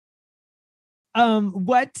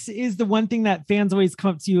What is the one thing that fans always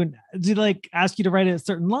come up to you and do like ask you to write a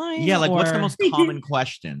certain line? Yeah, like what's the or- most common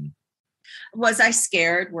question? Was I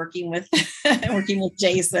scared working with working with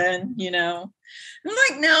Jason? I'm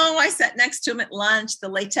like, no, I sat next to him at lunch. The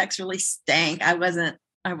latex really stank. I wasn't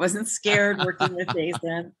scared working with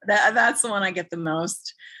Jason. That's the one I get the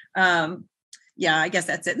most. Yeah, I guess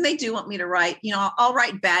that's it. And they do want me to write, I'll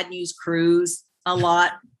write bad news crews a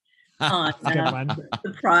lot on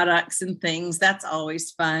the products and things. That's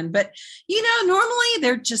always fun. But, normally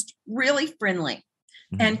they're just really friendly.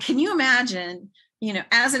 Mm-hmm. And can you imagine,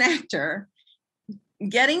 as an actor,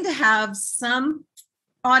 getting to have some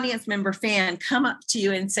audience member fan come up to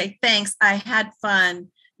you and say, thanks, I had fun.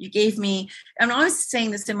 You gave me, and I was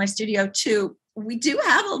saying this in my studio too, we do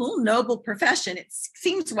have a little noble profession. It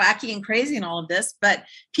seems wacky and crazy and all of this, but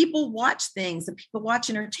people watch things and people watch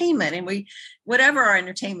entertainment, and whatever our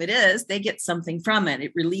entertainment is, they get something from it.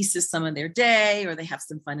 It releases some of their day, or they have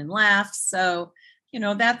some fun and laughs. So,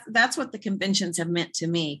 that's what the conventions have meant to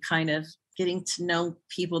me, kind of getting to know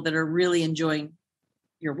people that are really enjoying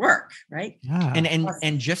your work, right? Yeah.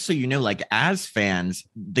 And just so you know, like as fans,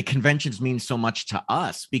 the conventions mean so much to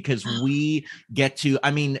us because we get to,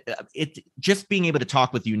 it just being able to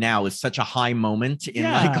talk with you now is such a high moment in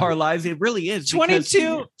like our lives. It really is.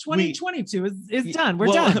 2022 is done.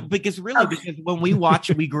 We're done. Because when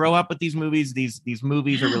we grow up with these movies, these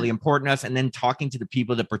movies are really important to us. And then talking to the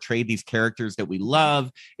people that portray these characters that we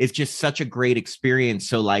love is just such a great experience.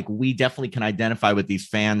 So like, we definitely can identify with these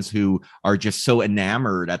fans who are just so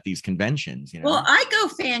enamored at these conventions. Well, I go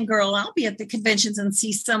fangirl. I'll be at the conventions and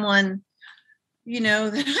see someone,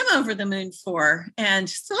 that I'm over the moon for. And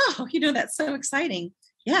so, that's so exciting.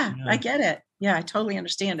 Yeah, I get it. Yeah, I totally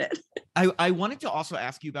understand it. I wanted to also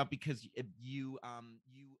ask you about, because you